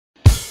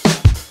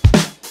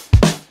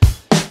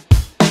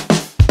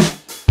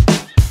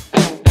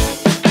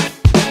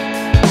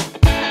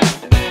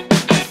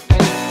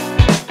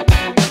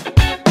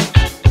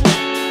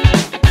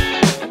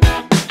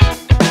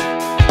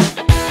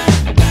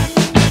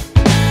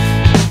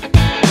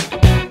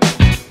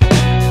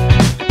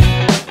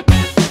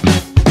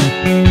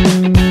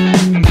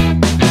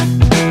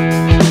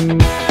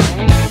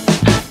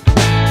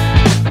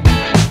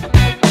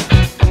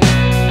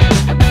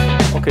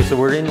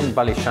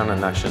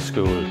Shannon National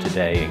School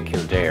today in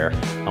Kildare,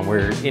 and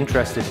we're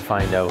interested to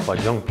find out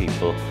what young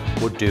people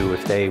would do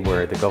if they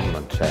were the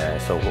government.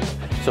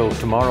 So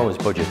tomorrow is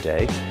budget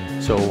day,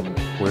 so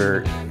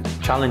we're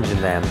challenging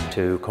them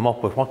to come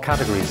up with what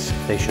categories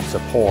they should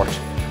support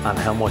and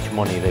how much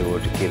money they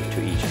would give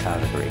to each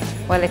category.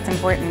 Well, it's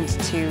important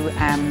to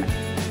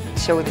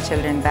show the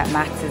children that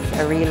maths is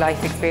a real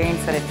life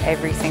experience, that it's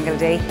every single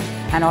day,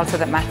 and also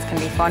that maths can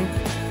be fun.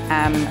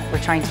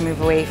 We're trying to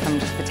move away from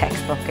just the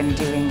textbook and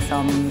doing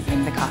sums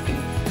in the copy.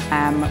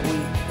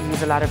 We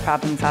use a lot of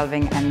problem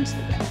solving, and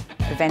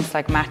events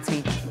like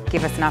MathsWeek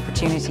give us an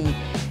opportunity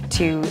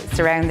to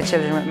surround the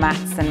children with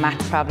maths and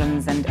maths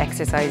problems and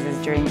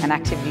exercises and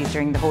activities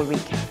during the whole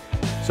week.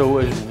 So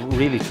it was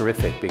really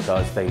terrific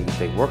because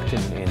they worked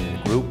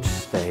in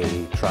groups,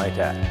 they tried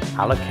to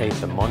allocate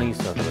the money,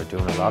 so they were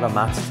doing a lot of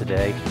maths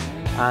today,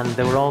 and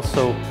they were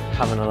also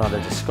having a lot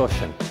of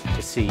discussion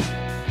to see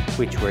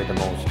which were the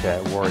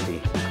most worthy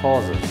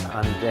causes.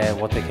 And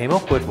what they came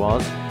up with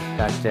was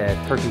that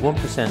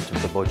 31%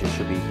 of the budget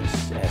should be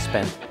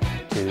spent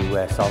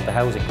to solve the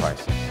housing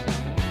crisis.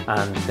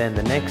 And then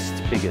the next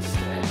biggest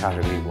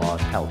category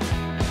was health,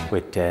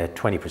 with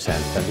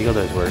 20%, and the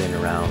others were in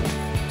around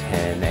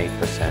 10,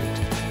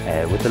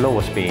 8%, with the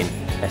lowest being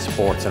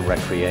sports and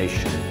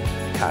recreation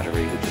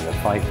category, which is at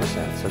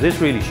 5%. So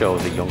this really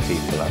shows that young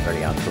people are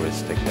very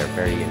altruistic, they're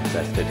very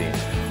interested in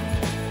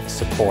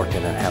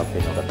supporting and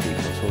helping other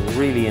people. So it's a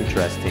really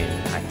interesting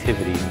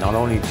activity, not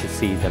only to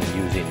see them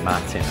using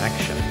maths in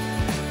action,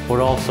 but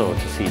also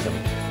to see them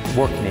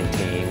working in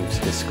teams,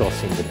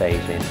 discussing,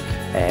 debating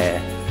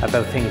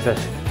about things that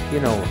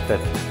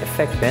that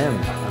affect them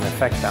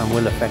and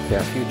will affect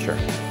their future.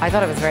 I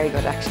thought it was very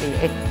good, actually.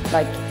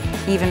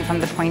 Even from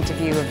the point of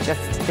view of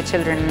just the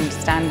children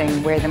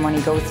understanding where the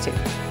money goes to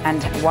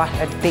and what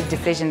a big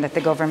decision that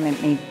the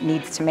government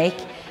needs to make.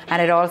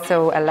 And it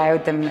also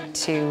allowed them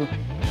to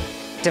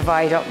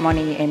divide up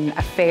money in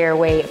a fair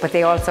way, but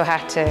they also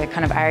had to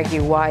kind of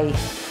argue why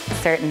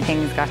certain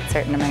things got a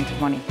certain amount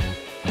of money.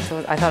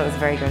 So I thought it was a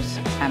very good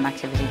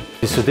activity.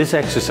 So this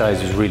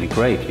exercise was really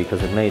great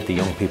because it made the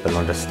young people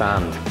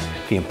understand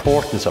the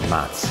importance of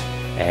maths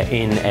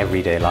in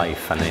everyday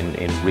life and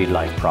in real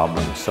life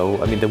problems.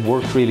 So I mean, they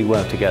worked really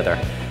well together,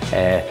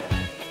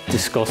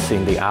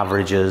 discussing the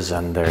averages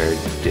and they're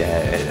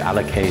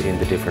allocating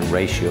the different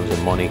ratios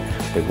of money.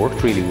 They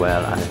worked really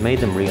well, and it made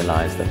them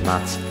realise that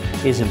maths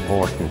is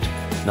important,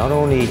 not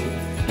only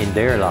in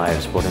their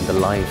lives but in the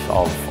life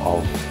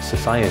of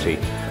society.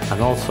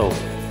 And also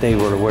they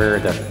were aware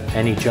that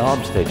any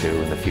jobs they do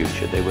in the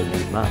future, they will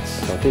need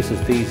maths. So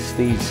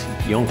these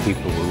young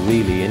people were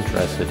really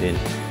interested in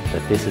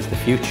that this is the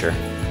future,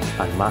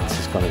 and maths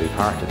is going to be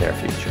part of their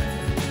future.